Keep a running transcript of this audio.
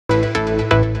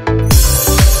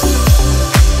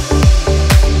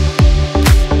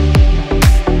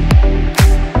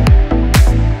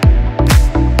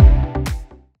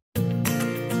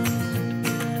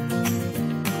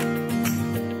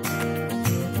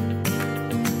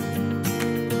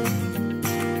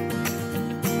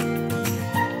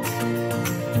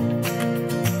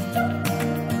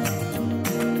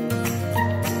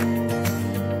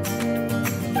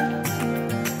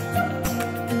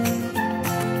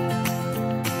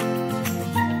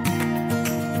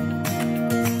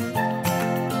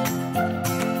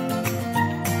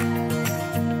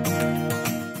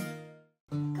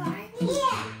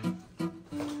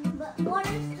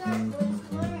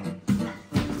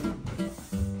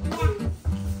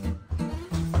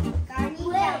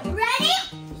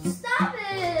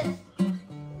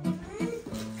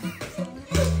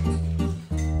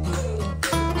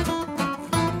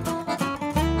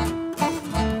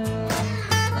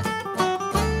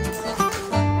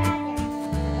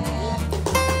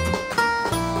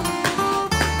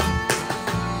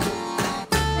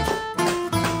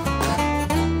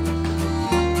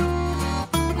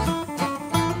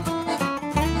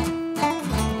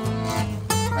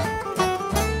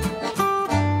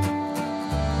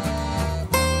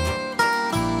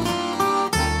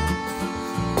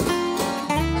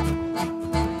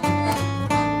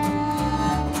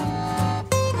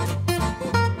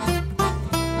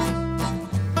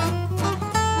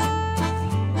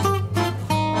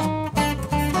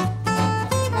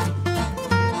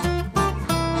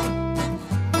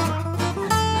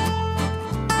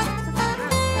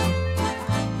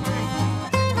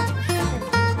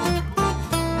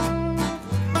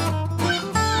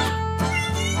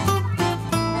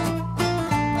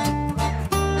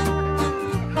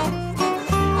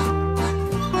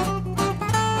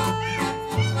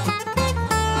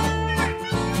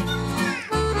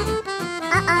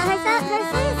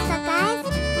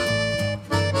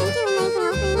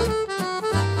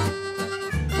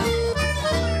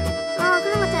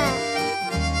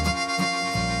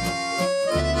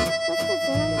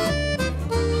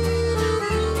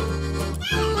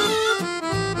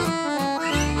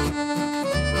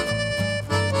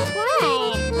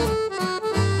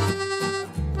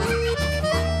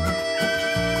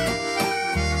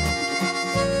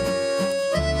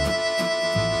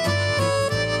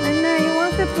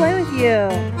to play with you.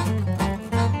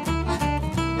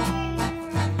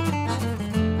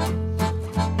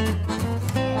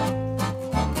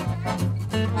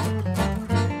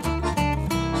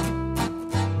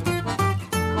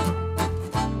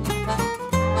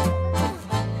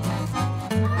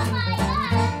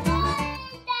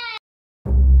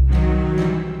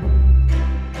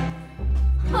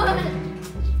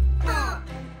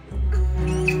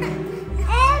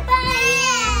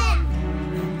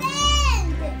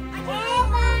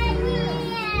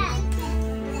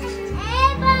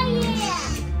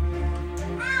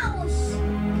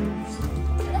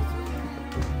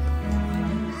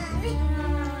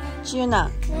 지윤아,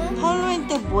 할로윈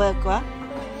때 뭐 할 거야?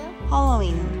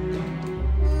 할로윈.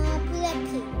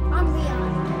 블랙핑. I'm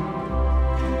Rihanna.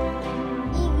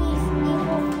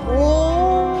 오,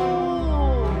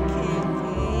 오케이.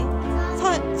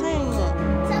 서영이는?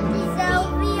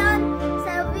 Sylvian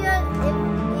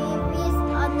is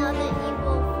another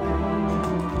evil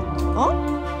form. 어?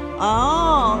 아.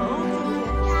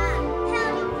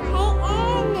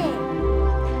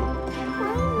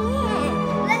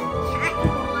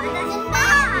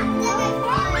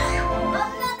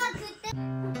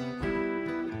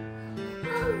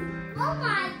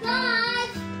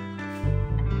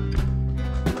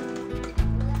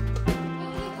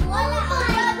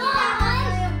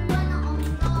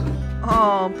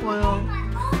 보여.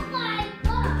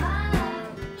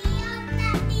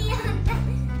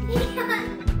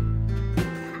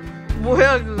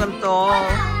 뭐야 그건 또.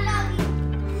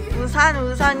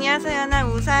 우산이야 서연아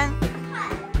우산.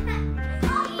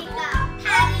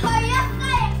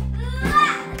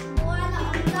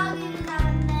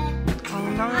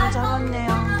 엉덩이를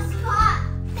잡았네요.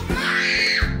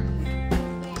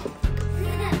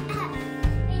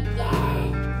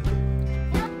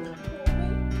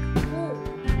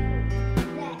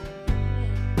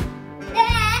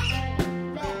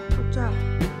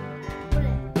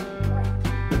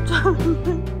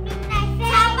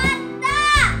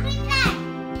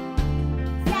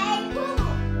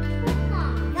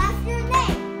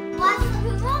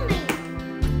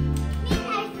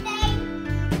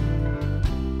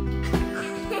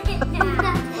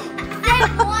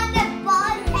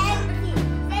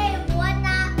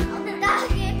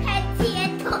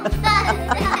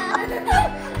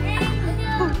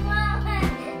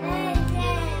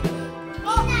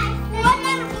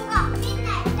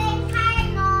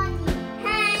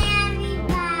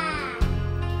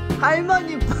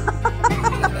 할머니 봐.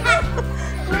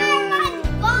 할머니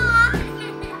봐.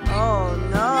 Oh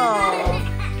no.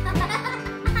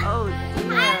 Oh dear.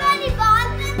 할머니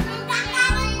봐는 누가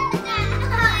까먹는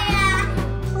거야.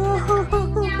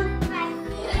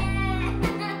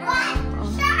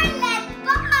 Charlotte 봐.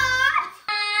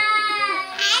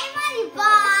 할머니 봐.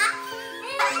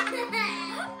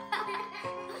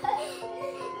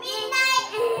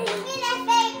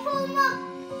 미나의 품목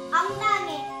엉덩이.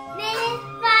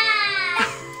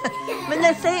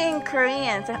 맨날 say in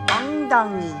Korean, say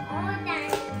엉덩이.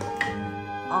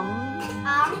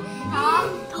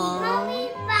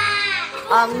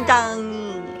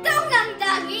 엉덩이.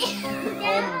 똥엉덩이.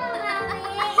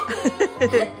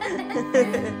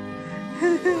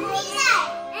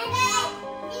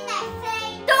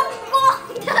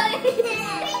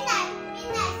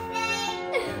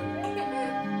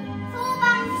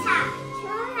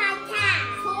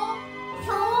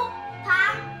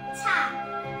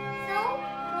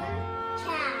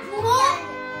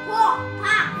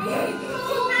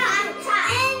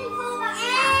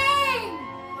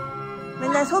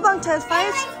 맨날 소방차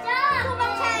fire.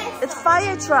 It's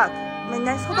fire truck.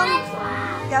 맨날 소방.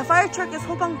 Yeah, fire truck is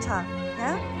소방차.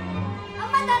 Yeah?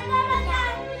 엄마 나 따라가.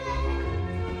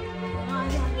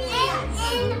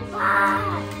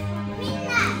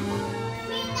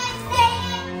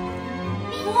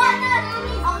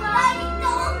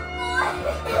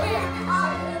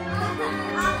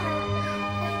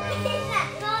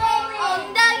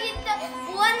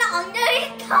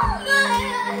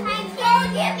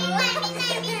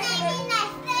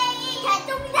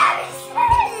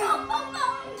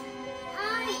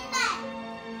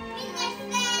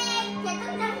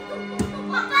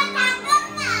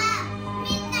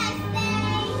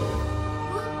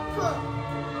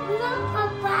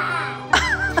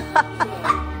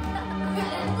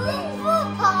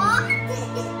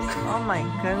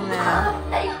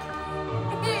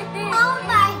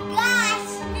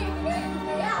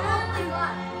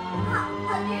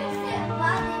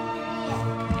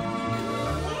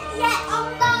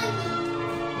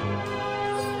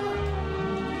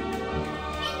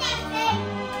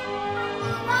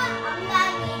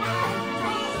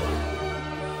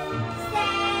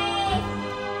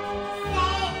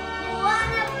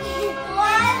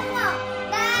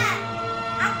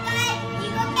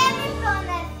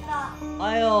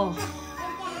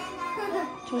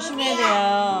 조심해야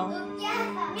돼요.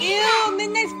 Ew,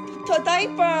 Midnight's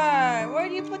diaper. Where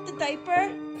do you put the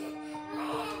diaper?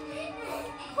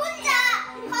 혼자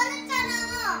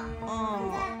걸었잖아.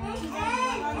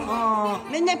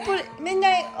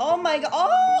 Midnight, oh my god.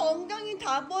 엉덩이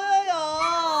다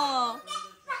보여요.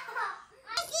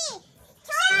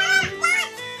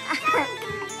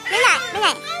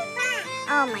 Midnight.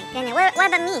 Oh my goodness. What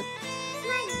about me?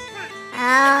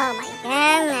 Oh my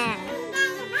goodness.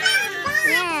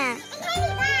 Yeah.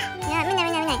 Yeah,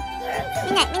 Midnight.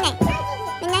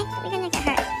 We're gonna get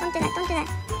her. Don't do that.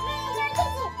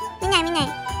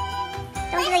 Midnight.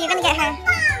 Don't do that, you're gonna get her.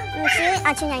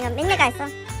 지훈이 아니고 민네가 했어.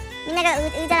 민네가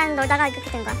의자랑 놀다가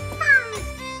그렇게 된 거야.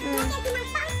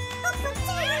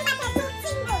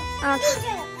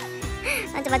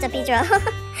 맞아, 비주얼.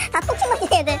 다 포켓몬이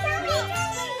애들.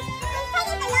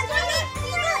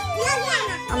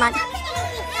 맞아.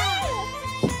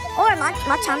 Or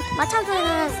마참. 마참.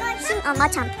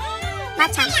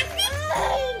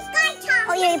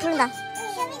 얘 부른다.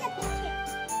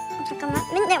 잠깐만.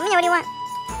 민네, what do you want?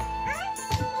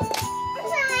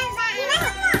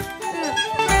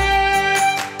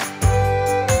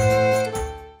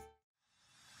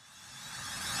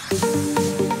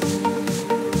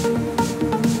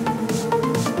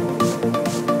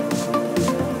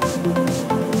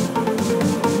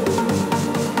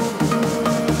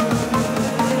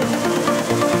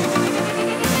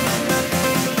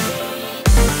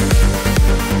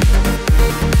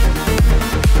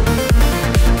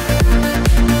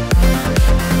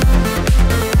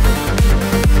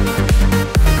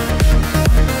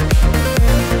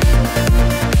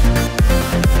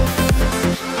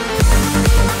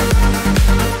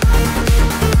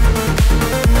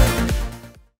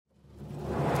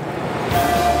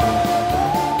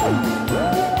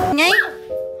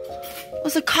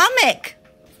 It's a comic.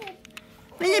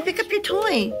 Minnie, pick up your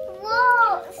toy.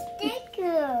 Whoa,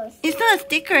 stickers. It's not a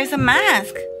sticker, it's a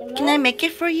mask. Can I make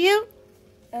it for you?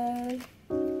 Alright.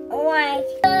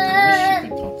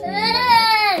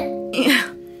 Yeah.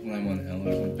 I'm on hell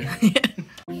or something.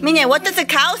 Minnie, what does a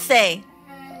cow say?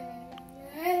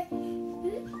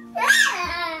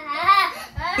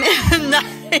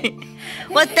 Nothing.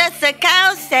 What does the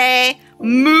cow say?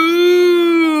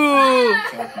 Moo.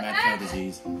 Mad cow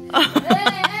disease.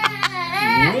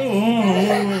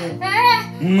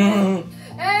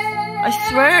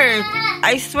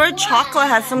 I swear chocolate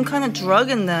has some kind of drug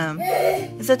in them.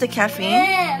 Is that the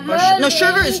caffeine? Or no,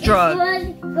 sugar is drug.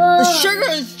 The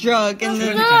sugar is drug in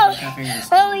the...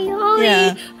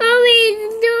 Yeah.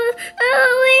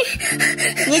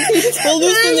 Look, he's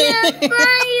hallucinating.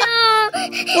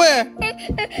 Where?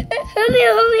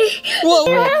 Whoa.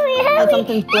 That's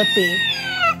something flippy.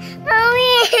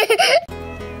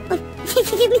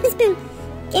 Give me the spoon.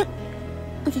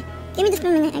 Okay, give me the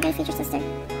spoon. I gotta feed your sister.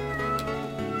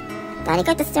 Daddy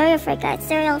got the cereal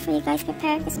for you guys.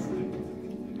 Prepare this.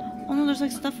 Oh no, there's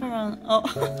like stuff around. Oh.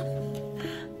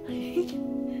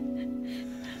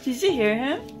 Did you hear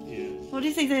him? Yeah. What do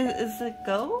you think? Is it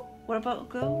go? What about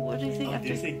go? What do you think after?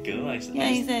 Did he say go? Yeah,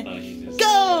 he said just...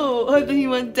 go! And then he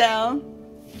went down.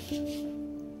 I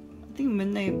think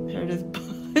Midnight hurt his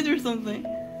butt or something.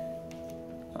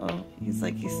 Oh, I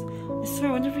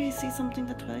swear, whenever he sees something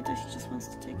that Twilight does, he just wants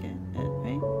to take it,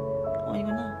 right? Oh, you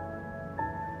know.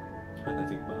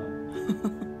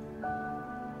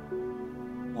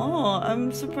 Oh,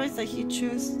 I'm surprised that he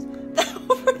chose that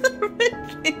over the red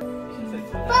thing.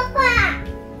 Papa!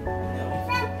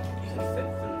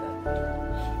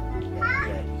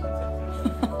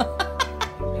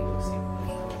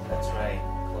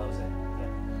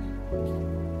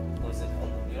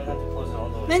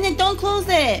 Minnie, don't close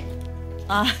it!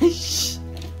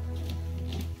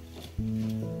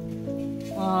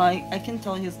 I can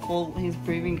tell he's cold. He's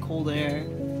breathing cold air.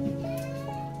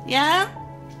 Yeah?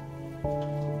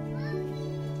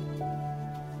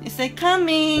 He said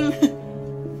coming!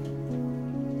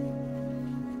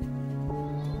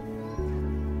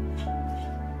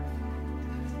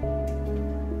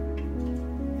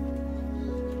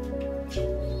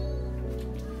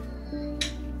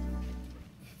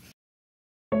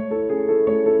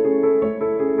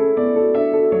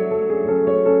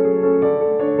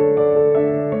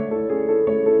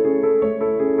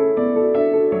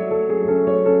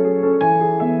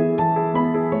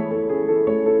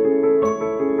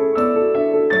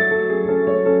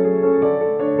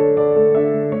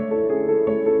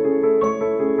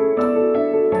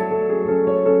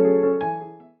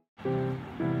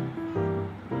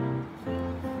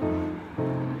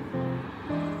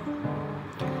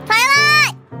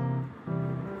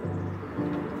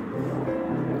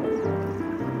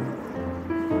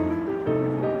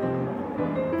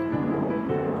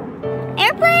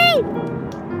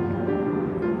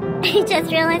 I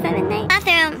just realized I'm in the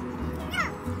bathroom.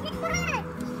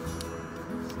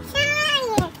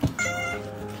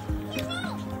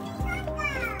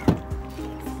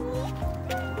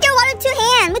 Your water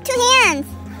with two hands.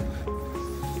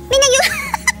 Mina, you.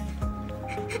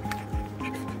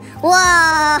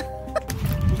 Whoa.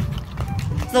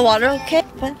 Is the water okay?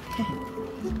 What?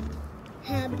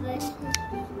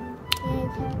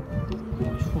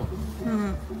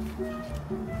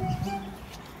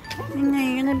 Mina,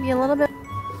 you're gonna be a little bit.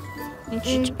 You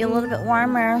should be a little bit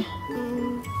warmer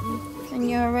than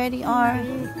you already are.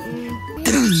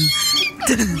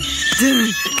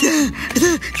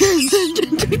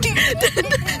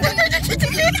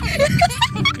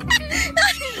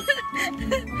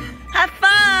 Have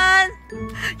fun!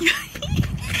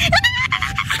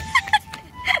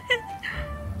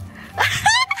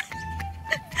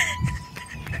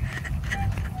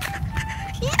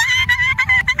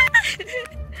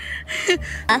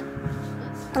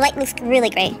 The light looks really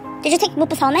great. Did you take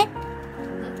Whoopa's helmet?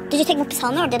 Did you take Whoopa's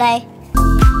helmet or did I?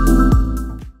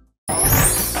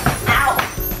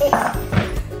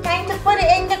 Time to put it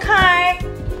in the car.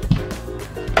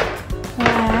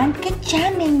 One, good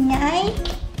job,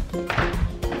 Midnight.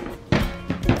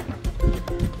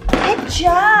 Good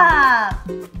job.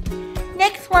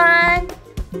 Next one.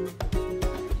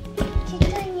 Keep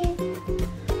doing it.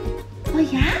 Oh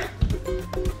yeah?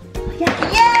 Oh yeah.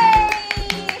 Yay!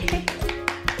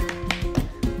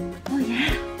 Oh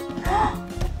yeah.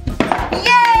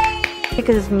 Yay!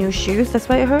 Because it's new shoes, that's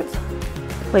why it hurts.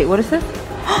 Wait, what is this?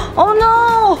 Oh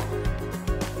no!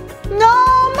 No,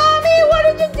 mommy, what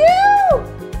did you do?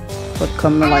 Would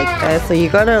come like this, so you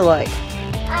gotta like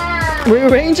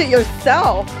rearrange it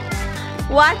yourself.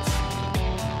 What?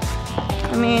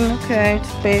 I mean, okay,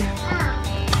 it's big.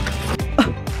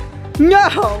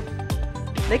 No!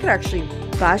 They could actually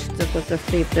bash this with their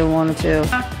feet if they wanted to.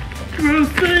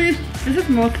 This is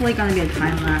mostly gonna be a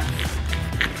time lapse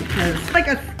because it's like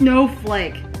a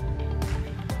snowflake.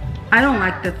 I don't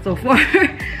like this so far.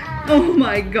 Oh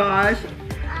my gosh.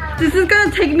 This is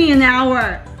gonna take me an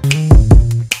hour.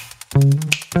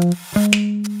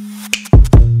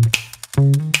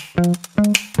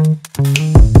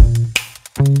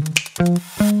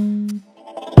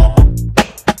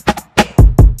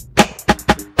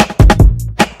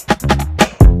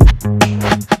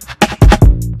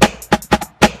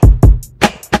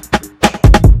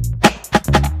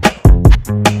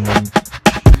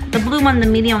 The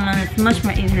medium one is much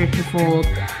more easier to fold,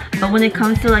 but when it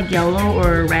comes to like yellow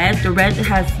or red, the red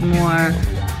has more,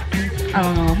 I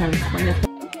don't know how to explain it.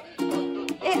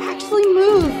 It actually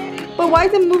moves, but why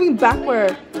is it moving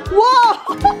backward?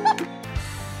 Whoa!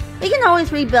 You can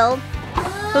always rebuild.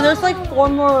 So there's like 4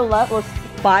 more left, or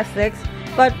 5, 6,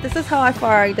 but this is how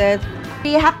far I did.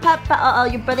 You have Papa, uh-oh,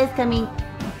 your brother's coming.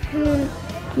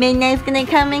 Midnight's gonna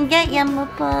come and get you,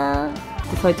 Papa.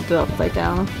 Just like to do it upside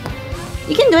down.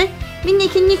 You can do it. Minnie,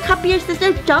 can you copy your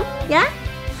sister jump? Yeah?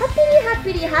 Hoppity,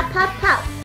 hoppity, hop, hop, hop.